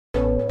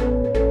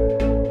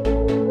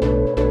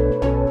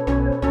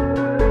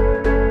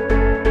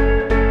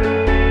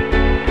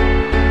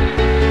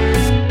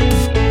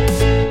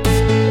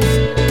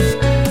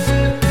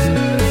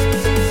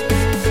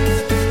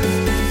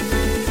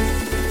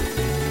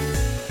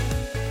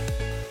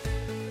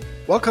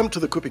Welcome to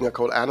the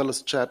cryptographic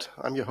Analyst chat.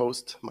 I'm your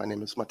host. My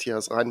name is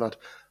Matthias Reinwarth.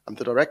 I'm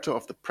the director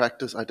of the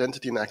practice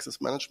Identity and Access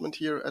Management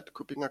here at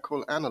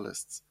cryptographic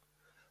Analysts.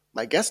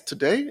 My guest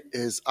today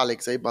is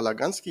Alexei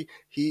Balaganski.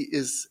 He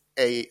is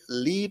a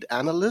lead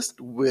analyst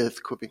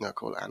with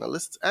cryptographic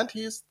Analysts, and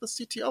he is the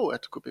CTO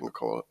at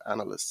cryptographic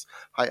Analysts.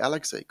 Hi,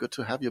 Alexei. Good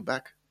to have you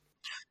back.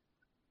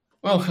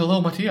 Well, hello,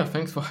 Matthias.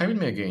 Thanks for having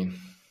me again.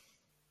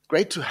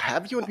 Great to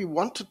have you, and we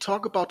want to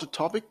talk about a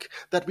topic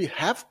that we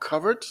have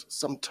covered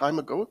some time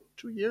ago,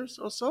 2 years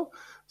or so.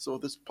 So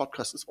this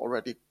podcast is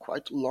already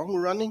quite long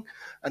running,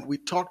 and we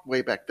talked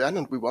way back then,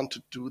 and we want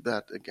to do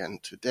that again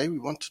today. We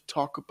want to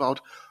talk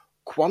about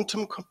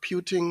quantum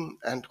computing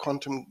and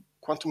quantum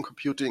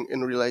computing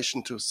in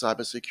relation to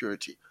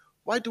cybersecurity.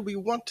 Why do we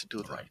want to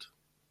do that? Right.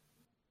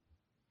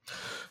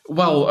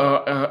 Well,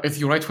 as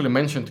you rightfully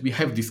mentioned, we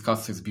have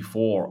discussed this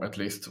before, at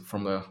least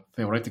from a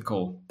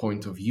theoretical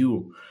point of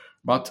view.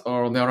 But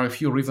there are a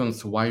few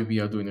reasons why we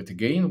are doing it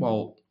again.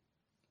 Well,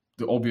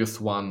 the obvious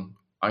one,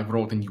 I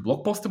wrote a new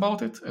blog post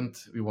about it, and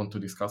we want to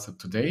discuss it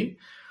today.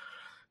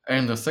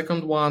 And the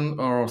second one,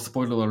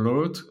 spoiler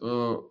alert,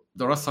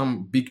 there are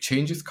some big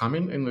changes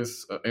coming in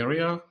this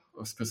area,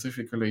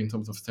 specifically in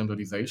terms of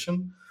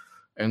standardization.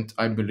 And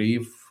I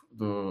believe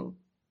the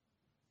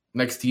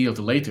next year,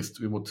 the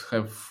latest, we would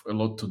have a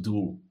lot to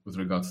do with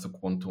regards to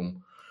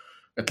quantum,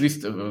 at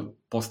least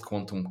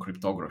post-quantum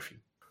cryptography.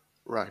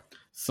 Right.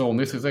 So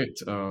this is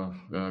it.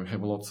 We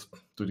have a lot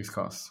to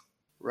discuss.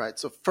 Right.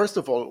 So first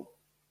of all,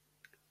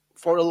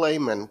 for a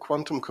layman,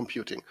 quantum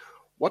computing,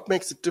 what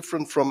makes it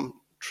different from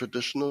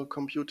traditional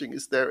computing?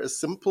 Is there a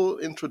simple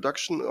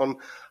introduction on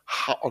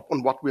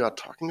what we are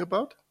talking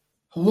about?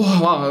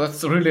 Wow,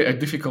 that's really a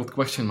difficult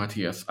question,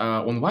 Matthias.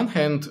 On one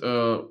hand,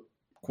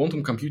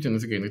 quantum computing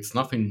is, again, it's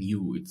nothing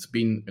new. It's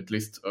been at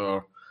least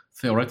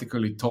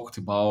theoretically talked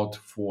about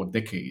for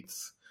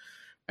decades.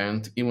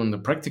 And even the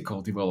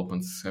practical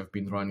developments have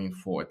been running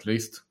for at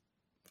least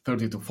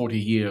 30 to 40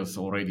 years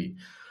already.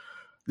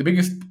 The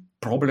biggest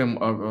problem,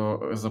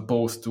 as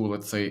opposed to,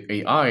 let's say,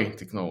 AI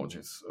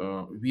technologies,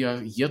 we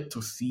are yet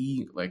to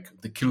see like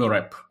the killer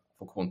app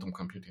for quantum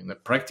computing, a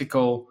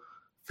practical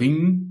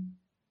thing,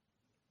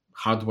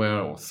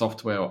 hardware or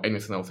software or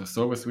anything else, a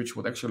service which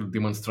would actually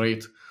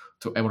demonstrate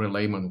to every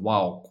layman,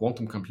 wow,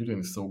 quantum computing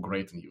is so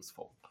great and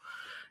useful.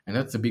 And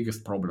that's the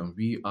biggest problem.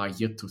 We are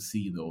yet to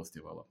see those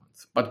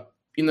developments. But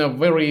in a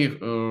very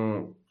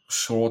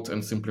short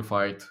and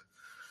simplified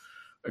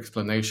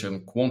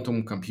explanation,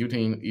 quantum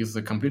computing is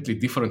a completely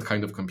different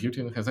kind of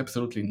computing. It has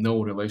absolutely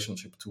no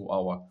relationship to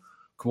our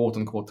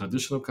quote-unquote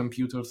traditional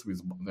computers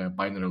with their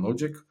binary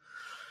logic.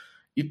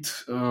 It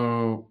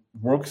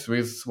works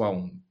with,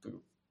 well,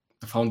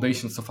 the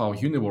foundations of our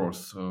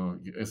universe,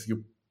 as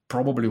you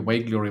probably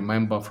vaguely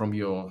remember from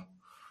your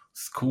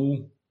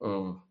school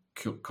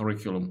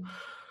curriculum.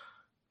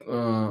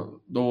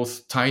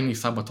 Those tiny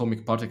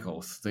subatomic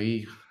particles,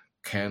 they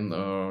can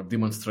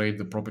demonstrate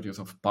the properties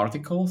of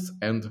particles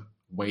and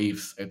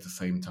waves at the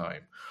same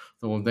time.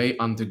 So they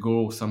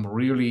undergo some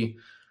really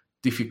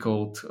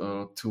difficult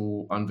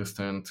to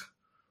understand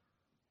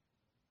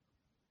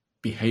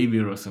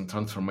behaviors and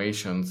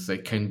transformations. They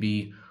can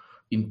be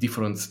in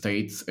different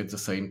states at the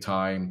same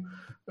time,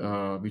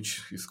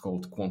 which is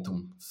called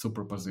quantum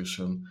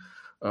superposition.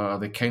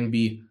 They can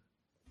be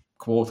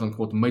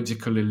quote-unquote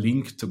magically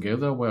linked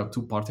together, where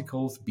two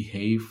particles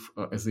behave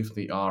as if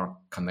they are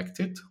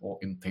connected or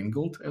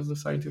entangled, as the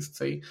scientists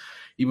say,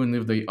 even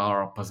if they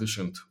are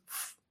positioned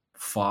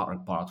far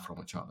apart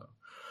from each other.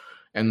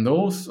 And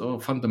those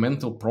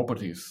fundamental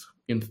properties,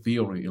 in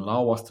theory,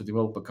 allow us to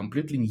develop a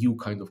completely new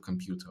kind of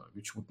computer,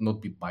 which would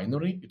not be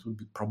binary, it would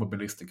be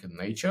probabilistic in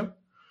nature.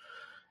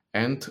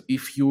 And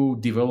if you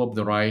develop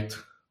the right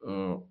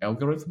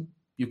algorithm,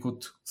 you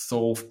could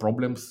solve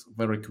problems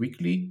very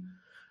quickly,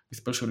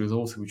 especially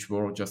those which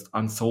were just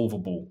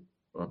unsolvable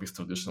with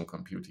traditional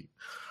computing.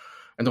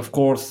 And of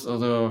course,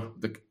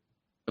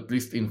 at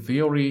least in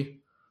theory,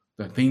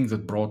 the thing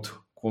that brought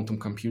quantum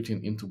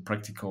computing into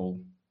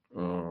practical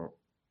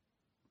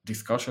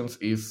discussions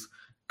is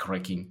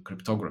cracking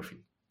cryptography.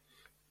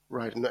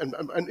 Right.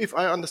 And if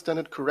I understand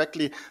it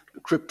correctly,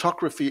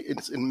 cryptography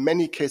is in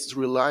many cases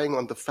relying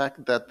on the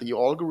fact that the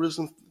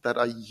algorithms that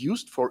are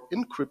used for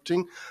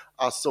encrypting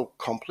are so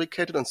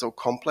complicated and so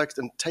complex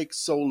and take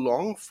so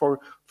long for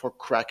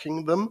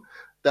cracking them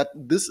that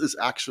this is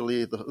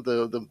actually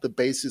the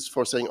basis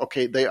for saying,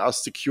 okay, they are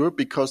secure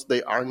because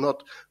they are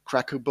not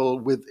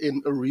crackable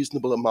within a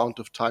reasonable amount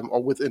of time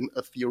or within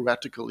a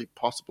theoretically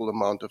possible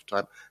amount of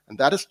time. And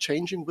that is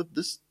changing with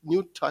this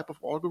new type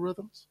of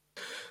algorithms?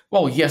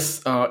 Well,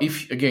 yes.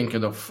 If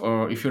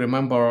you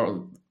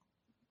remember,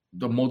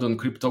 the modern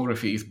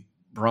cryptography is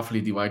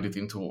roughly divided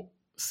into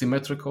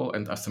symmetrical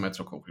and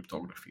asymmetrical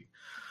cryptography.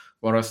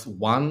 Whereas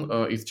one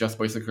is just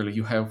basically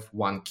you have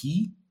one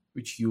key,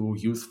 which you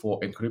use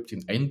for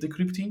encrypting and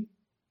decrypting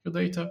your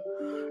data.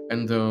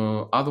 And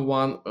the other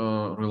one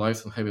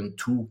relies on having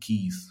two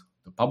keys.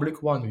 The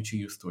public one, which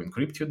you use to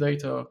encrypt your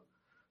data,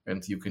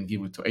 and you can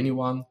give it to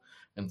anyone.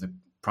 And the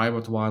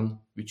private one,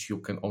 which you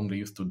can only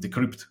use to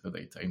decrypt the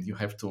data. And you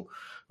have to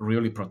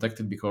really protect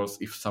it, because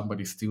if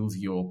somebody steals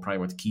your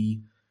private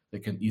key, they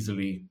can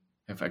easily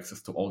have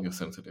access to all your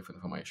sensitive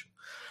information.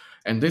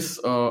 And this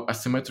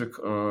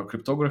asymmetric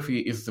cryptography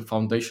is the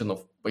foundation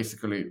of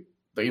basically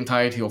the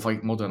entirety of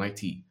modern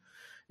IT.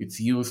 It's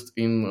used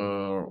in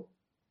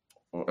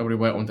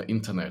everywhere on the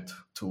internet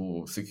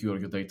to secure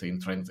your data in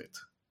transit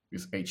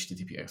with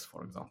HTTPS,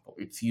 for example.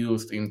 It's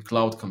used in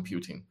cloud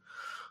computing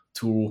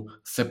to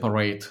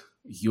separate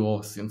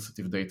your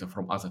sensitive data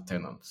from other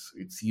tenants.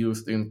 It's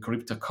used in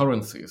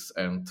cryptocurrencies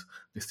and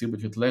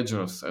distributed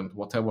ledgers and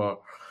whatever.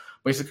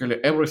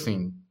 Basically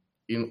everything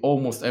in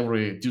almost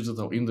every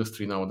digital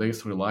industry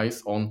nowadays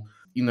relies on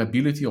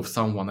inability of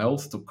someone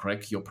else to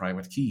crack your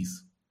private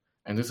keys.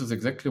 And this is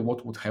exactly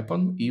what would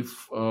happen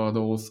if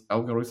those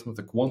algorithms,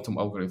 the quantum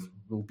algorithm,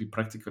 will be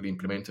practically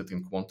implemented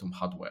in quantum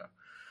hardware.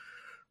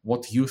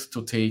 What used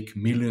to take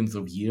millions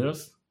of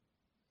years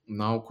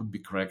now could be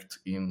cracked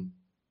in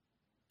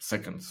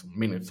seconds,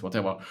 minutes,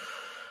 whatever.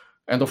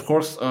 And of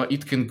course,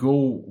 it can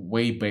go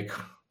way back.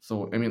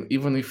 So, I mean,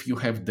 even if you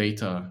have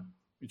data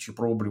which you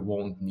probably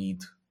won't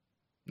need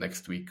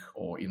next week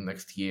or in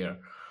next year,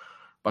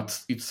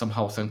 but it's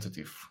somehow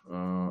sensitive,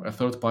 a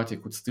third party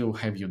could still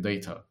have your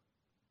data,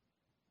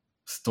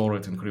 store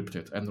it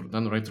encrypted, and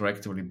then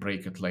retroactively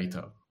break it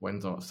later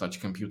when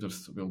such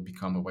computers will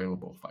become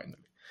available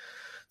finally.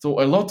 So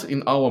a lot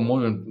in our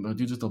modern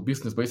digital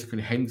business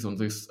basically hangs on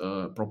this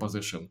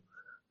proposition.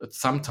 At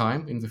some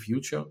time in the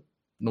future,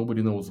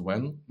 nobody knows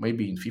when,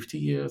 maybe in 50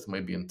 years,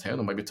 maybe in 10,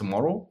 or maybe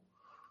tomorrow,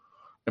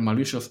 a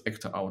malicious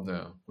actor out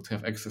there would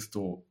have access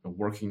to a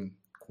working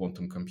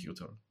quantum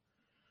computer.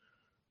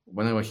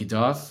 Whenever he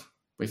does,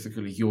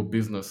 basically your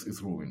business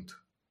is ruined.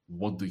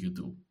 What do you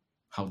do?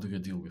 How do you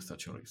deal with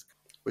such a risk?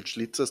 Which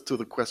leads us to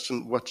the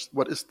question,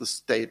 what is the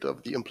state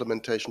of the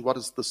implementation? What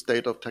is the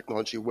state of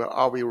technology? Where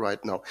are we right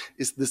now?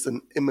 Is this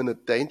an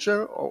imminent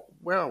danger, or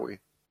where are we?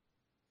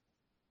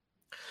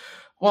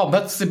 Well,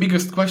 that's the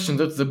biggest question.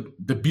 That's the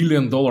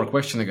billion-dollar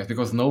question, I guess,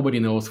 because nobody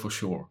knows for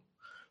sure.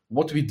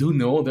 What we do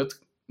know that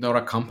there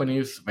are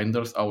companies,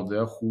 vendors out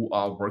there who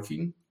are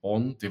working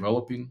on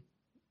developing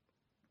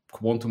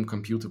quantum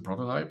computer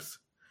prototypes.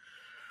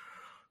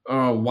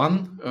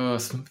 One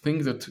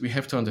thing that we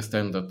have to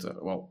understand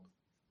that,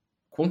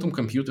 quantum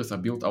computers are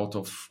built out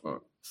of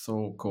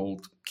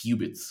so-called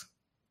qubits.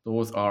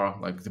 Those are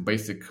like the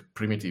basic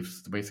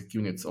primitives, the basic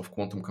units of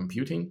quantum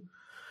computing.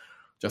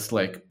 Just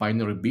like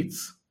binary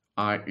bits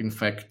are in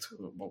fact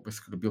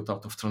basically built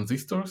out of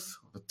transistors,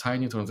 the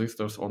tiny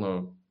transistors on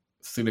a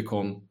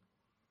silicon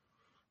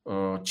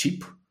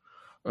chip.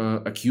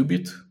 A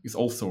qubit is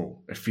also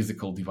a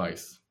physical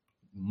device.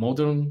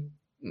 Modern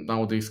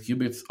nowadays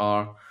qubits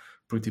are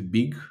pretty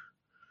big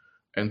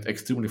and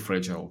extremely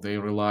fragile. They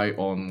rely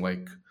on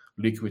like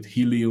liquid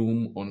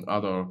helium, on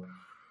other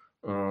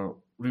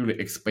really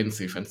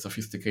expensive and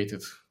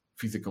sophisticated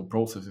physical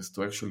processes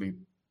to actually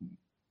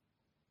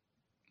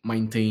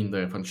maintain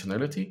their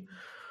functionality.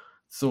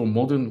 So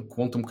modern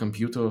quantum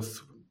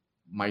computers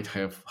might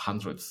have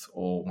hundreds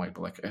or might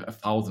be like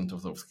 1,000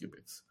 of those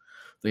qubits.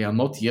 They are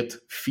not yet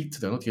fit,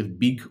 they're not yet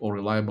big or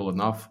reliable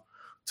enough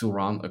to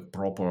run a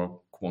proper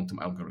quantum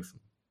algorithm.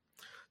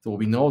 So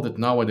we know that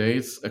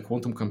nowadays a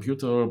quantum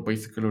computer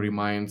basically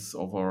reminds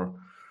of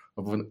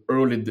the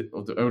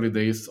early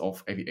days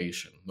of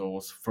aviation.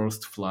 Those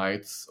first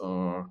flights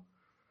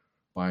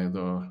by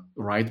the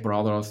Wright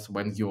brothers,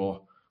 when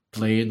your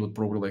plane would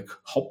probably like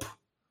hop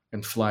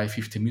and fly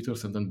 50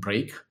 meters and then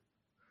break.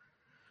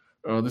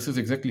 This is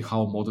exactly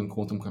how modern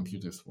quantum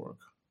computers work.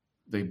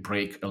 They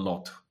break a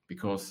lot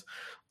because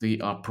they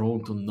are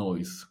prone to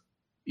noise.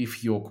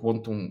 If your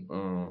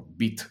quantum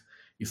bit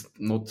is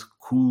not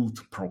cooled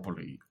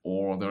properly,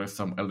 or there is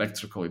some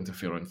electrical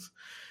interference,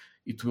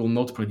 it will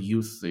not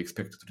produce the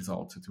expected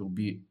results. It will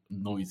be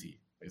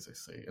noisy, as I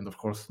say. And of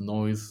course,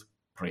 noise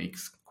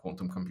breaks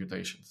quantum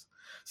computations.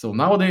 So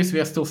nowadays we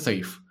are still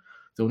safe.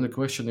 The only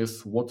question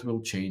is what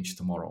will change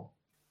tomorrow?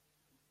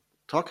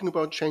 Talking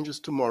about changes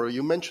tomorrow,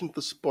 you mentioned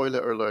the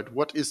spoiler alert.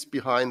 What is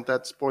behind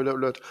that spoiler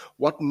alert?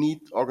 What need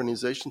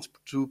organizations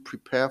to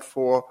prepare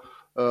for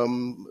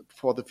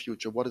the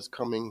future? What is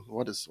coming?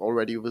 What is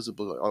already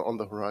visible on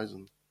the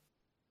horizon?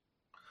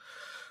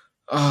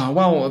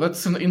 Well,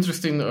 that's an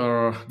interesting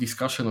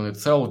discussion on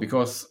itself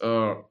because,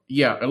 a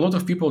lot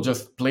of people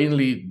just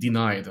plainly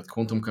deny that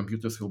quantum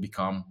computers will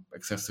become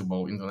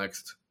accessible in the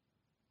next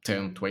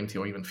 10, 20,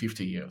 or even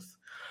 50 years.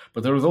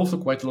 But there is also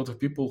quite a lot of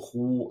people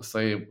who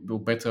say we'll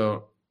better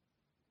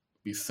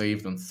be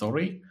safe than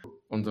sorry.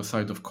 On the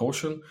side of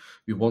caution,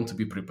 we want to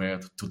be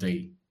prepared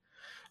today.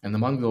 And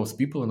among those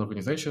people and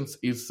organizations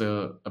is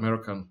the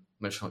American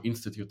National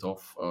Institute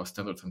of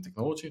Standards and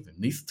Technology, the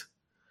NIST.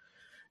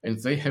 And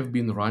they have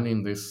been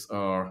running this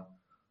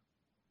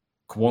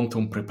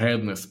quantum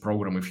preparedness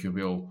program, if you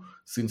will,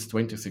 since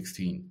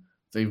 2016.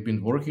 They've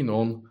been working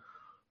on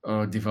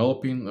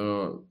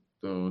developing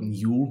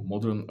new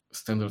modern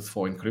standards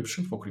for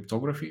encryption, for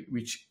cryptography,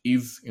 which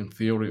is in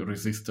theory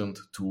resistant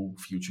to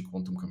future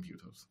quantum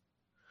computers.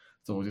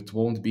 So it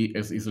won't be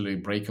as easily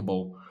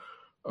breakable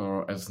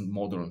as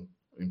modern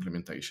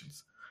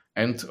implementations.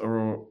 And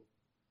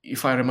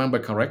if I remember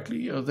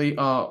correctly, they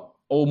are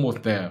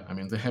almost there. I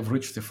mean, they have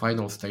reached the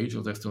final stage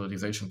of the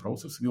standardization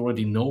process. We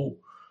already know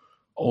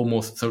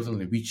almost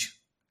certainly which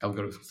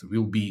algorithms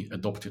will be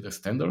adopted as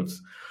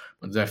standards,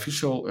 but the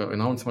official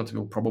announcement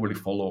will probably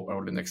follow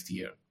early next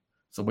year.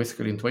 So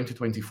basically in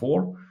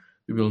 2024,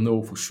 we will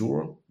know for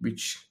sure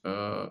which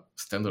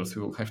standards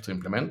we will have to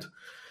implement.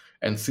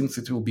 And since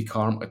it will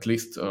become at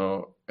least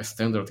a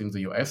standard in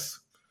the US,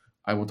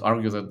 I would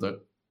argue that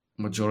the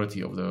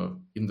majority of the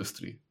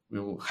industry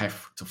will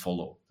have to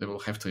follow. They will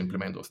have to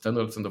implement those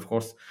standards. And of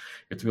course,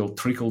 it will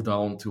trickle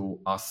down to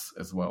us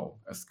as well,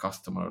 as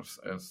customers,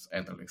 as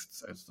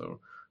analysts, as the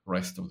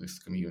rest of this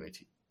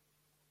community.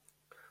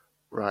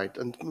 Right.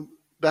 And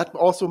that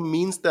also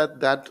means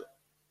that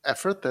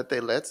effort that they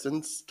led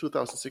since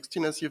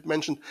 2016, as you've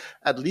mentioned,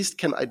 at least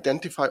can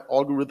identify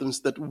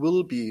algorithms that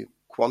will be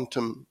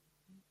quantum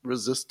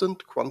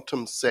resistant,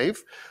 quantum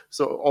safe.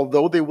 So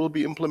although they will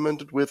be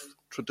implemented with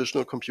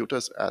traditional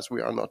computers, as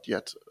we are not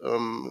yet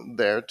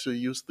there to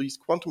use these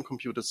quantum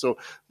computers. So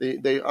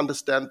they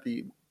understand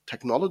the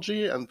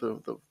technology and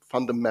the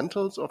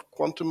fundamentals of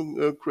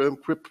quantum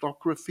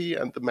cryptography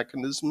and the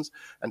mechanisms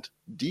and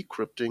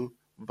decrypting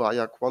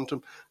via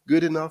quantum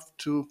good enough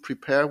to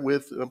prepare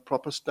with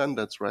proper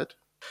standards, right?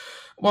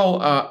 Well,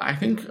 I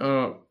think,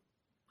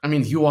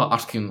 you are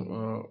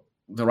asking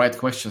the right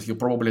questions. You're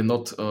probably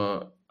not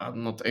are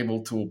not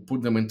able to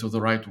put them into the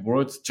right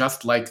words,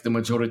 just like the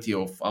majority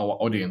of our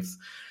audience.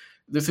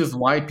 This is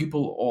why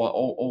people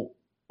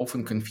are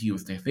often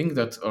confused. They think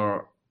that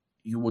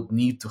you would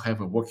need to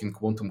have a working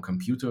quantum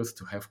computers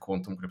to have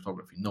quantum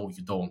cryptography. No,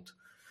 you don't.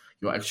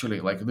 You're actually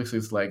this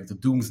is like the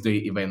doomsday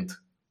event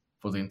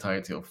for the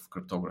entirety of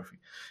cryptography.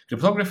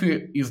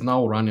 Cryptography is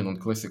now running on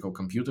classical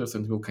computers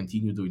and will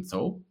continue doing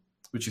so,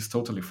 which is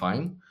totally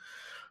fine.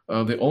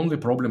 The only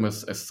problem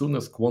is as soon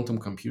as quantum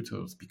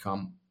computers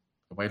become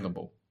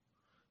available,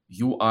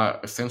 you are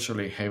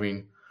essentially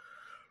having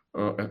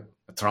a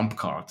trump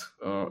card,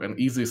 an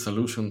easy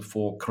solution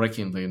for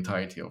cracking the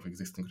entirety of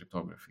existing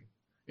cryptography.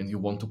 And you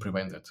want to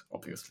prevent that,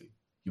 obviously.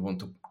 You want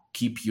to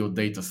keep your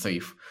data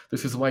safe.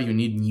 This is why you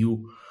need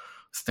new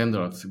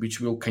standards,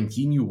 which will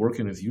continue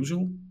working as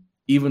usual,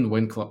 even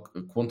when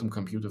quantum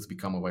computers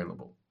become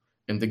available.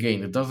 And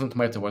again, it doesn't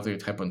matter whether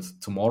it happens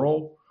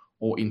tomorrow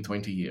or in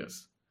 20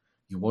 years.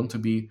 You want to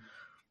be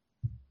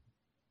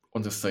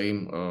on the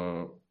same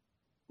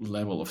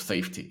level of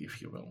safety,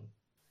 if you will.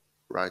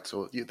 Right.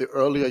 So the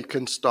earlier you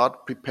can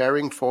start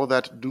preparing for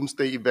that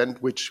doomsday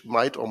event, which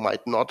might or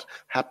might not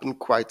happen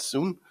quite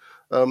soon,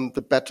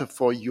 the better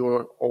for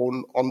your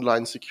own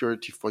online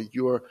security, for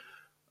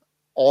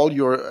all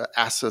your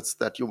assets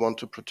that you want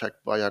to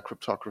protect via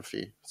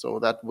cryptography. So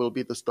that will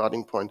be the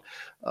starting point.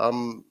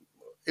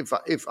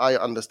 If I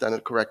understand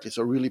it correctly,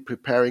 so really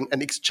preparing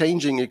and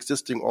exchanging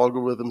existing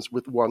algorithms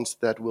with ones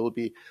that will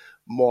be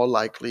more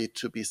likely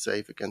to be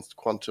safe against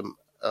quantum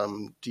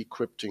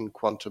decrypting,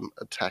 quantum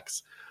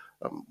attacks.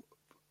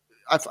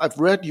 I've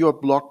read your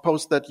blog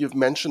post that you've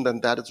mentioned,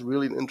 and that is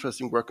really an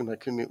interesting work, and I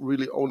can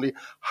really only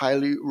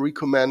highly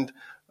recommend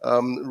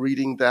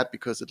reading that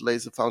because it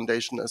lays a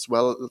foundation as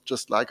well,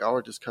 just like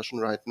our discussion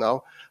right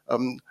now.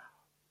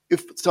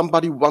 If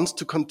somebody wants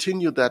to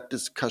continue that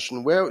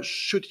discussion, where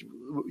should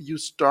you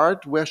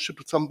start? Where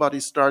should somebody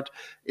start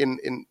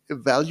in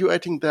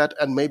evaluating that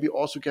and maybe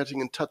also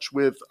getting in touch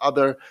with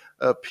other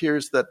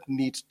peers that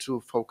need to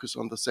focus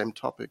on the same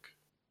topic?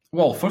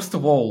 Well, first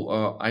of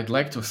all, I'd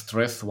like to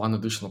stress one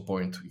additional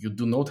point. You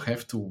do not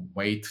have to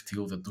wait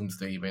till the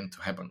doomsday event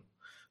to happen.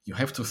 You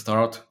have to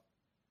start,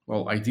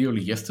 well,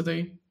 ideally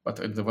yesterday, but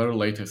at the very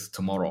latest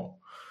tomorrow.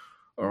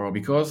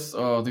 Because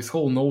this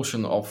whole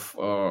notion of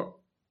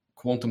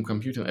quantum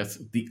computing as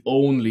the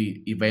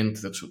only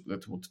event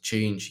that would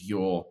change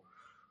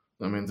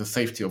the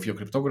safety of your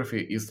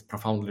cryptography is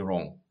profoundly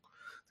wrong.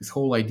 This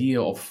whole idea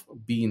of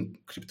being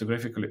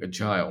cryptographically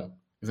agile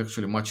is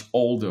actually much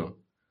older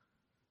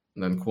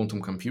than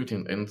quantum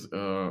computing, and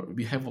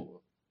we have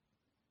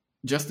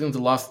just in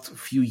the last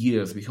few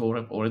years we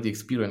have already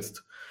experienced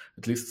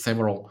at least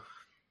several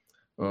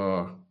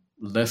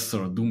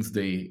lesser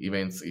doomsday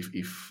events,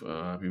 if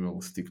we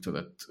will stick to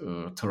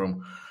that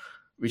term,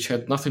 which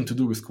had nothing to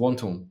do with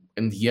quantum,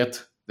 and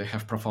yet they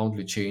have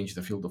profoundly changed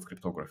the field of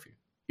cryptography.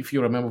 If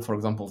you remember, for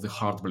example, the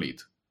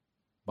Heartbleed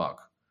bug,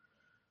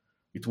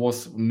 it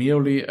was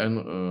merely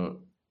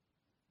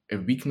a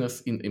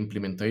weakness in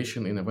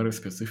implementation in a very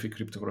specific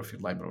cryptography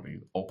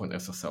library,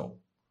 OpenSSL.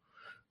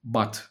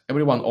 But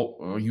everyone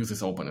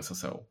uses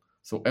OpenSSL.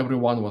 So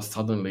everyone was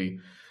suddenly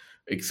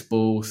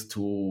exposed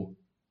to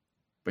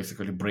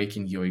basically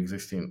breaking your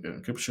existing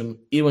encryption,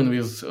 even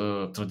with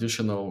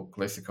traditional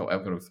classical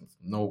algorithms.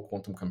 No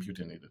quantum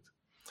computing needed.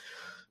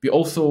 We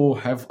also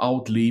have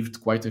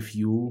outlived quite a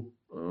few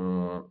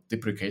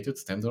deprecated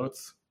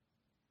standards,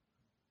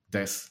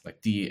 DES,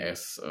 like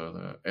DES,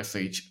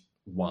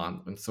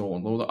 SH1, and so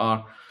on. Those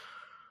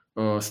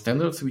are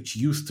standards which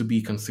used to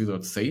be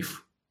considered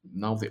safe.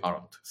 Now they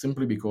aren't,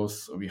 simply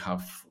because we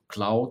have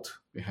cloud,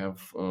 we have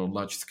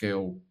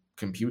large-scale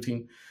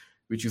computing,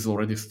 which is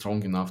already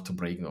strong enough to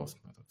break those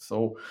methods.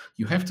 So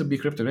you have to be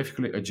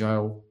cryptographically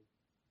agile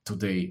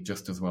today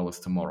just as well as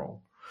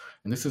tomorrow.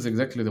 And this is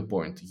exactly the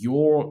point.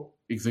 Your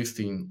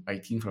existing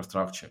IT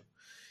infrastructure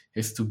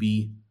has to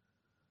be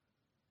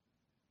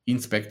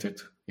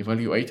inspected,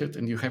 evaluated,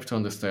 and you have to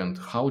understand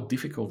how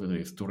difficult it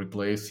is to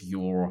replace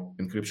your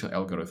encryption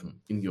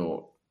algorithm in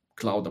your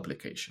cloud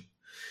application.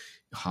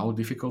 How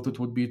difficult it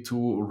would be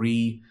to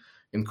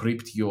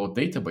re-encrypt your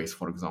database,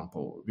 for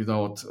example,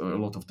 without a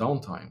lot of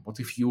downtime. What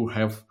if you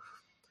have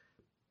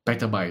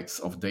petabytes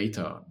of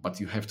data,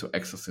 but you have to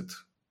access it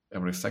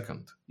every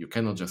second? You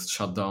cannot just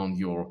shut down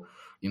your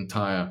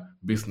entire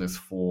business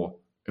for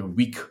a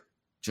week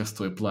just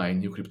to apply a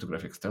new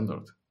cryptographic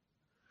standard.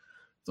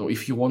 So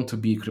if you want to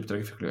be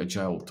cryptographically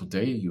agile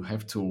today, you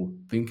have to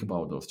think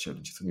about those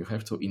challenges, and you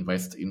have to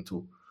invest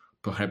into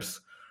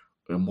perhaps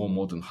a more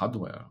modern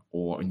hardware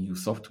or a new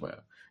software.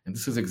 And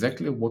this is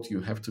exactly what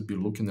you have to be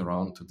looking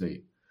around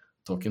today,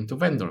 talking to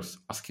vendors,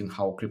 asking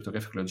how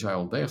cryptographically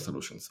agile their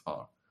solutions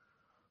are,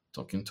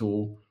 talking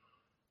to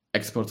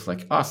experts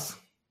like us,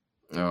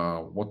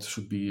 what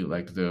should be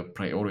like the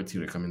priority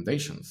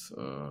recommendations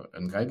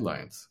and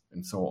guidelines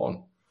and so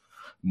on.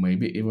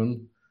 Maybe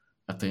even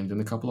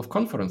attending a couple of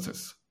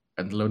conferences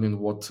and learning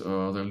what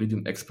the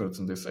leading experts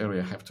in this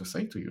area have to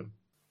say to you.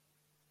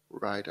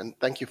 Right, and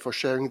thank you for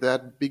sharing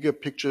that bigger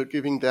picture,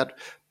 giving that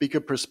bigger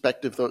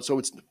perspective. So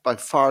it's by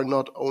far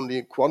not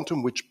only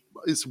quantum, which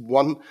is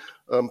one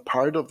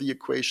part of the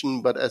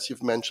equation, but as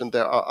you've mentioned,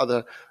 there are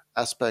other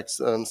aspects,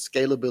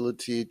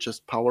 scalability,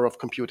 just power of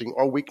computing,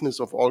 or weakness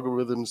of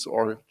algorithms,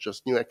 or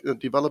just new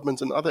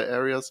developments in other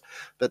areas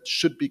that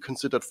should be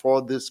considered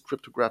for this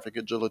cryptographic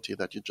agility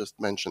that you just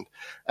mentioned.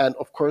 And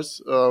of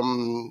course,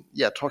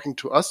 talking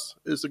to us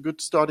is a good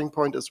starting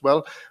point as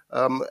well.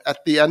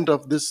 At the end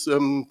of this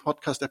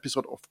podcast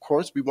episode, of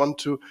course, we want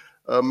to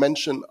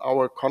mention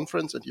our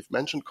conference, and you've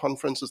mentioned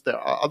conferences. There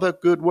are other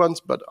good ones,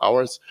 but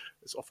ours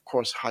is, of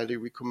course, highly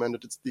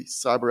recommended. It's the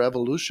Cyber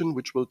Evolution,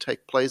 which will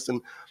take place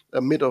in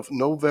mid of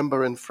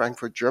November in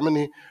Frankfurt,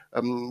 Germany,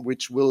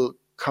 which will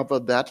cover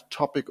that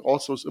topic,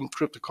 also some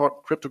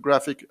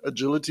cryptographic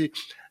agility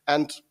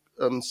and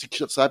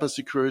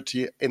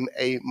cybersecurity in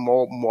a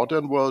more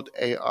modern world,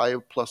 AI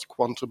plus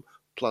quantum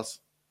plus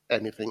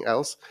anything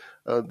else.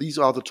 These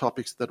are the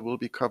topics that will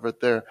be covered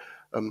there.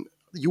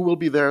 You will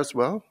be there as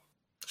well?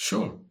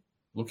 Sure.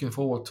 Looking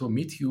forward to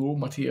meet you,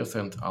 Matthias,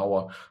 and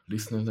our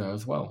listeners there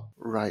as well.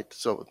 Right.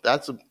 So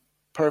that's a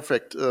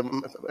perfect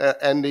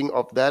ending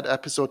of that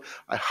episode.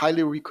 I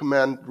highly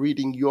recommend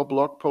reading your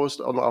blog post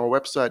on our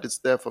website. It's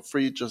there for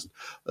free. Just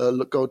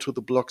go to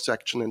the blog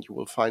section and you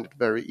will find it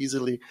very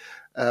easily.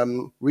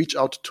 Reach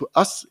out to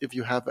us if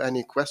you have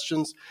any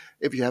questions.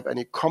 If you have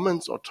any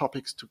comments or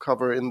topics to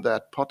cover in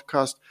that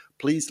podcast,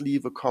 please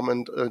leave a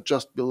comment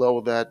just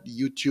below that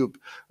YouTube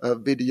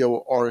video,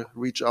 or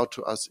reach out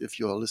to us if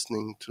you are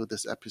listening to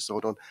this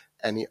episode on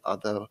any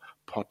other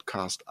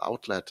podcast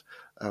outlet.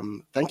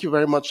 Thank you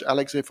very much,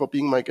 Alexei, for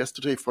being my guest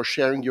today, for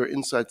sharing your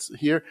insights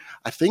here.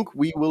 I think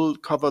we will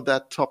cover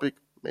that topic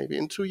maybe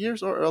in 2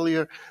 years or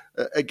earlier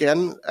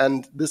again.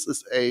 And this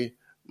is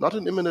not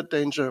an imminent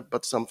danger,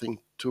 but something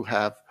to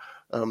have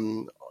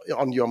on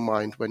your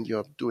mind when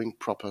you're doing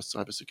proper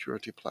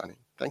cybersecurity planning.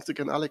 Thanks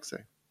again,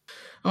 Alexei.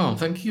 Oh,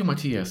 thank you,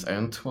 Matthias.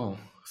 And, well,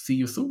 see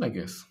you soon, I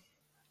guess.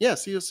 Yeah,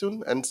 see you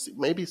soon. And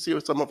maybe see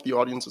some of the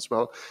audience as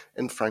well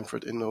in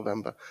Frankfurt in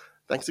November.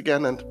 Thanks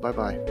again, and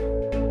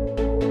bye-bye.